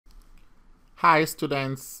Hi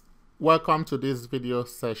students, welcome to this video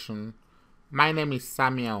session. My name is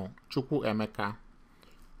Samuel Chukwu Emeka.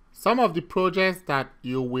 Some of the projects that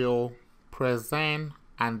you will present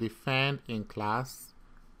and defend in class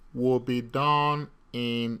will be done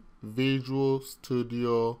in Visual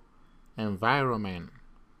Studio environment.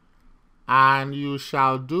 And you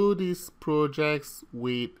shall do these projects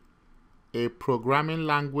with a programming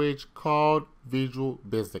language called Visual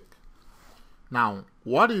Basic. Now,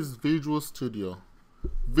 what is Visual Studio?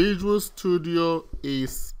 Visual Studio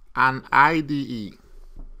is an IDE.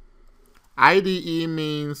 IDE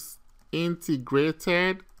means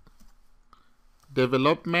Integrated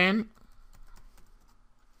Development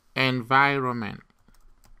Environment.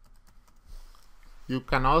 You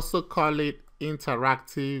can also call it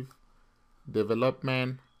Interactive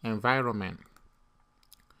Development Environment.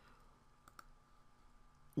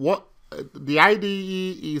 The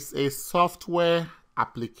IDE is a software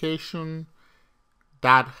application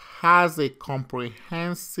that has a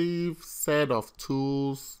comprehensive set of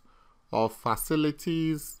tools or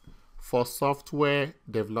facilities for software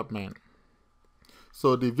development.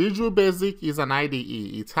 So the Visual Basic is an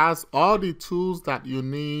IDE. It has all the tools that you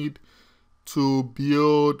need to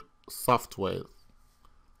build software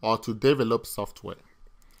or to develop software.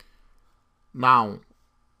 Now,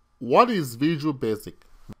 what is Visual Basic?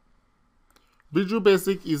 Visual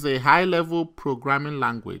Basic is a high-level programming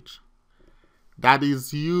language that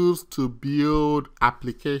is used to build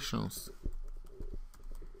applications.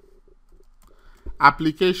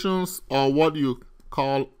 Applications, or what you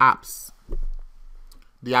call apps.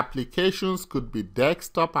 The applications could be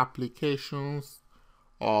desktop applications,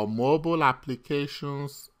 or mobile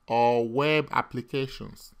applications, or web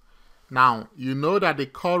applications. Now, you know that the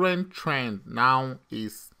current trend now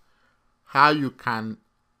is how you can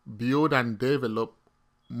build and develop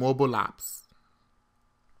mobile apps.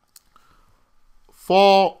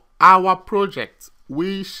 For our project,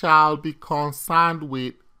 we shall be concerned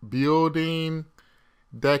with building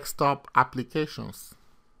desktop applications,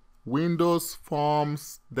 Windows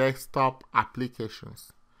Forms desktop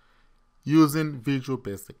applications using Visual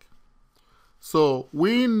Basic. So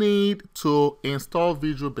we need to install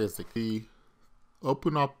Visual Basic. We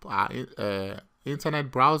open up our internet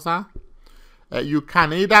browser. You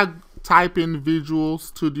can either type in Visual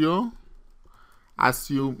Studio. As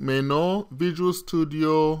you may know, Visual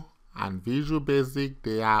Studio and Visual Basic,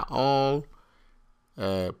 they are all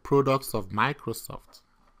products of Microsoft.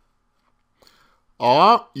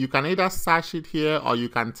 Or you can either search it here, or you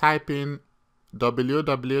can type in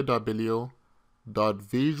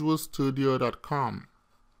www.visualstudio.com.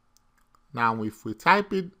 Now, if we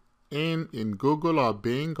type it in Google or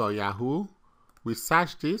Bing or Yahoo, we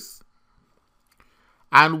search this,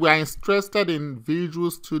 and we are interested in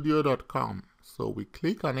visualstudio.com. So we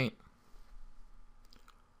click on it.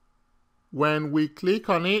 When we click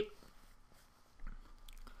on it,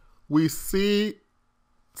 we see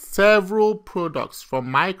several products from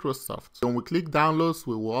Microsoft. When we click downloads,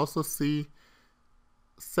 we will also see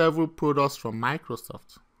several products from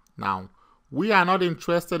Microsoft. Now, we are not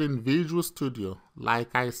interested in Visual Studio.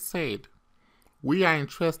 Like I said, we are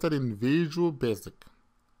interested in Visual Basic.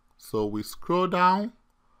 So we scroll down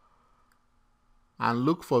and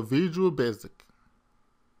look for Visual Basic.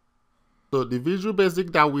 So the Visual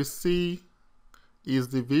Basic that we see is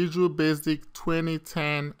the Visual Basic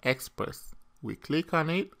 2010 Express. We click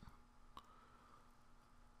on it.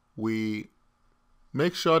 We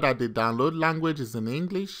make sure that the download language is in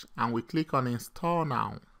English, and we click on Install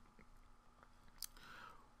Now.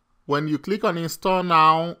 When you click on Install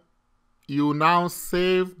Now, you now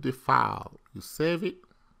save the file. You save it.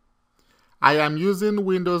 I am using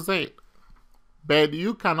Windows 8. But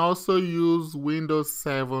you can also use Windows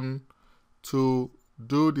 7 to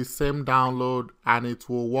do the same download, and it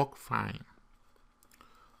will work fine.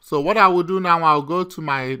 So what I will do now, I'll go to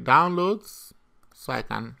my downloads so I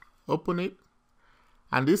can open it.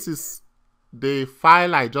 And this is the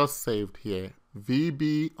file I just saved here,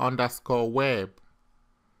 vb_web.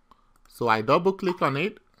 So I double click on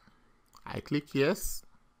it. I click yes.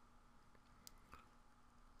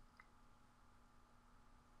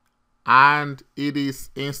 And it is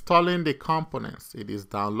installing the components. It is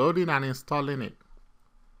downloading and installing it.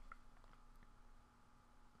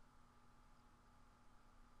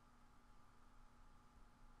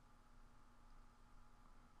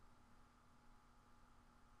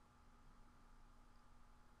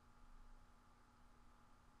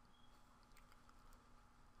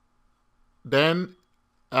 Then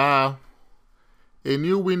a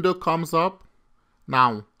new window comes up.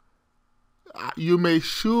 Now, you may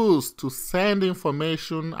choose to send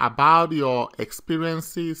information about your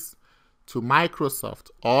experiences to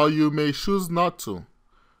Microsoft, or you may choose not to.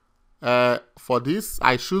 For this,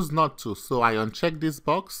 I choose not to, so I uncheck this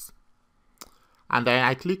box and then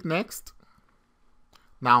I click next.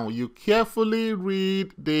 Now you carefully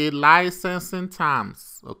read the licensing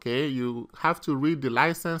terms. Okay, you have to read the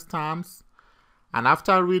license terms, and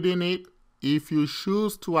after reading it, if you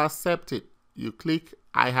choose to accept it, you click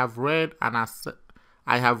I have read and I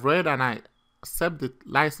accept the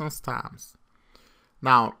license terms.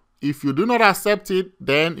 Now, if you do not accept it,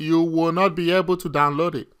 then you will not be able to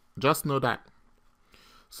download it. Just know that.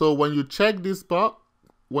 So when you check this box,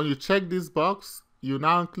 you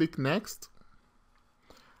now click next.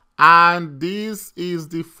 And this is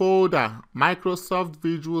the folder, Microsoft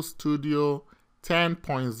Visual Studio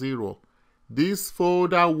 10.0. This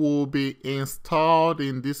folder will be installed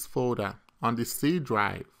in this folder on the C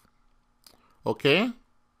drive. Okay?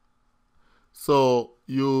 So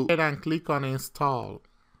you go ahead and click on install.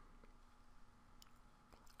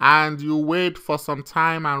 And you wait for some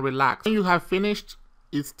time and relax. When you have finished,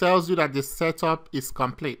 it tells you that the setup is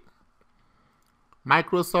complete.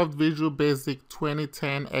 Microsoft Visual Basic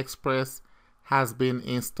 2010 Express has been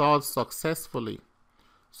installed successfully.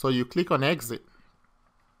 So you click on exit.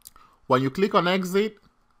 When you click on exit,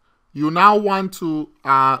 you now want to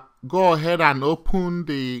go ahead and open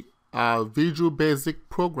the Visual Basic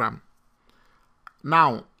program.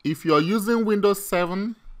 Now, if you're using Windows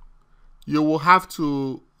 7, you will have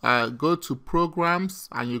to go to programs,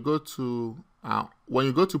 and you go to when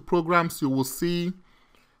you go to programs, you will see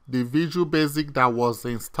the Visual Basic that was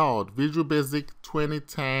installed, Visual Basic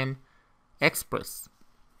 2010 Express.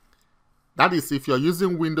 That is, if you're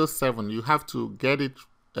using Windows 7, you have to get it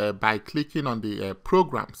by clicking on the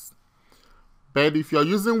programs. But if you're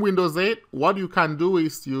using Windows 8, what you can do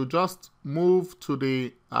is you just move to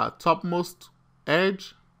the topmost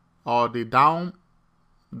edge or the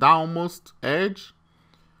downmost edge,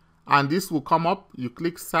 and this will come up. You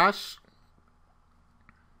click Sash.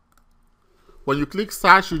 When you click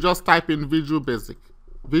Sash, you just type in Visual Basic,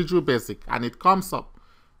 and it comes up,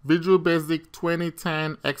 Visual Basic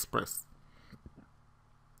 2010 Express.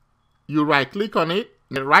 You right click on it.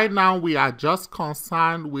 And right now we are just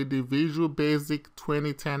concerned with the Visual Basic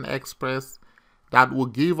 2010 Express that will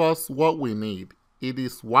give us what we need. It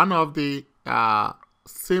is one of the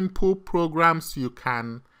simple programs you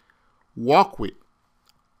can work with,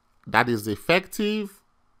 that is effective,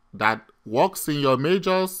 that works in your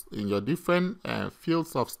majors, in your different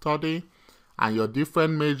fields of study, and your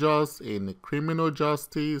different majors in the criminal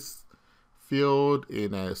justice field,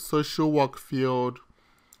 in a social work field,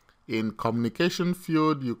 in communication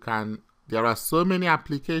field. There are so many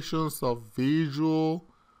applications of Visual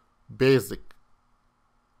Basic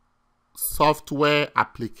software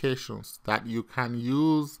applications that you can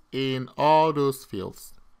use in all those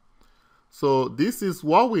fields. So this is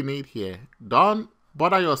what we need here. Don't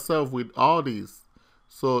bother yourself with all these.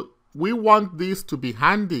 So we want this to be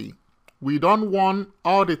handy. We don't want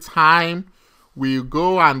all the time we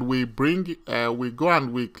go and we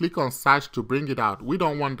click on Search to bring it out. We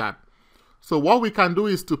don't want that. So what we can do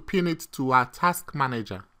is to pin it to our task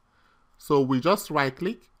manager. So we just right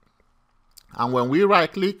click, and when we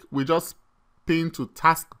right click, we just pin to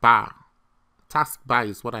taskbar. Taskbar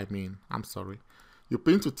is what I mean. I'm sorry. You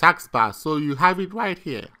pin to taskbar, so you have it right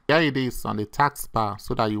here. Here it is on the taskbar,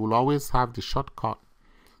 so that you will always have the shortcut.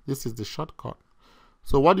 This is the shortcut.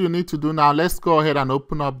 So what you need to do now, let's go ahead and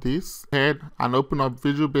open up this. And open up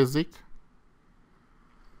Visual Basic.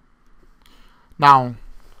 Now,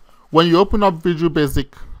 when you open up Visual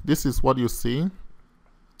Basic, this is what you see.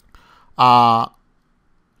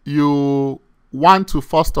 You want to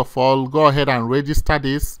first of all go ahead and register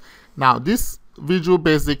this. Now, this Visual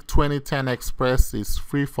Basic 2010 Express is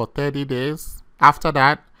free for 30 days. After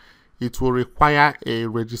that, it will require a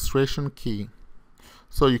registration key.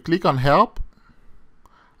 So you click on Help,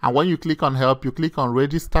 and when you click on Help, you click on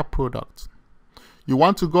Register Product. You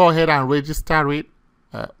want to go ahead and register it.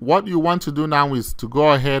 What you want to do now is to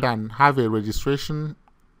go ahead and have a registration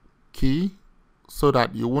key, so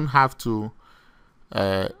that you won't have to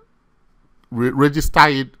register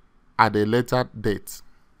it at a later date.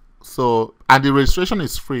 So, and the registration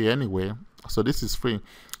is free anyway, so this is free.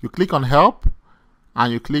 You click on Help,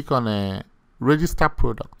 and you click on Register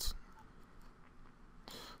Product.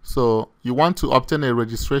 So you want to obtain a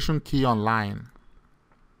registration key online.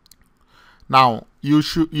 Now you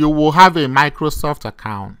will have a Microsoft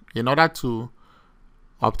account. In order to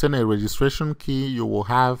obtain a registration key, you will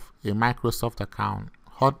have a Microsoft account,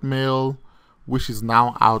 Hotmail, which is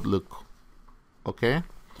now Outlook. Okay,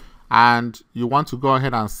 and you want to go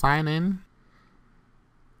ahead and sign in.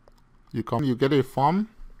 You get a form.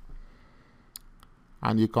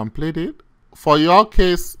 and you complete it. For your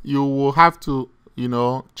case, you will have to,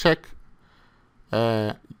 check.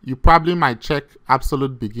 You probably might check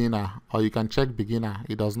absolute beginner, or you can check beginner.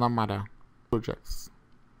 It does not matter. Projects.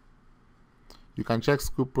 You can check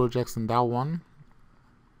school projects in that one.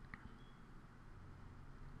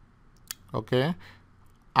 Okay.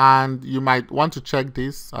 And you might want to check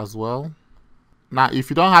this as well. Now, if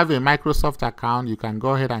you don't have a Microsoft account, you can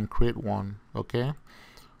go ahead and create one. Okay.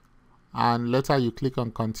 And later you click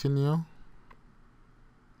on continue.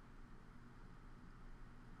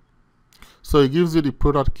 So it gives you the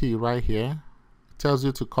product key right here. It tells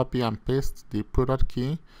you to copy and paste the product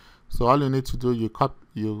key. So all you need to do,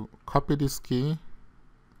 you copy this key,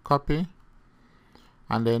 copy,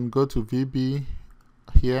 and then go to VB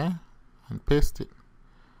here and paste it.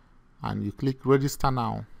 And you click register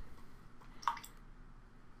now.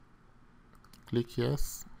 Click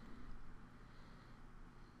yes.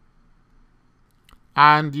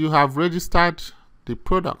 And you have registered the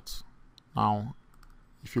product. Now,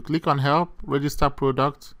 if you click on help, register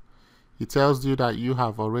product, it tells you that you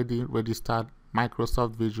have already registered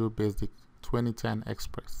Microsoft Visual Basic 2010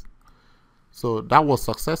 Express. So that was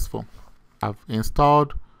successful. I've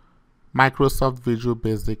installed Microsoft Visual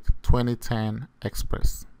Basic 2010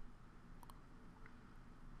 Express.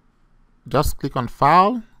 Just click on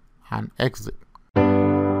File and Exit.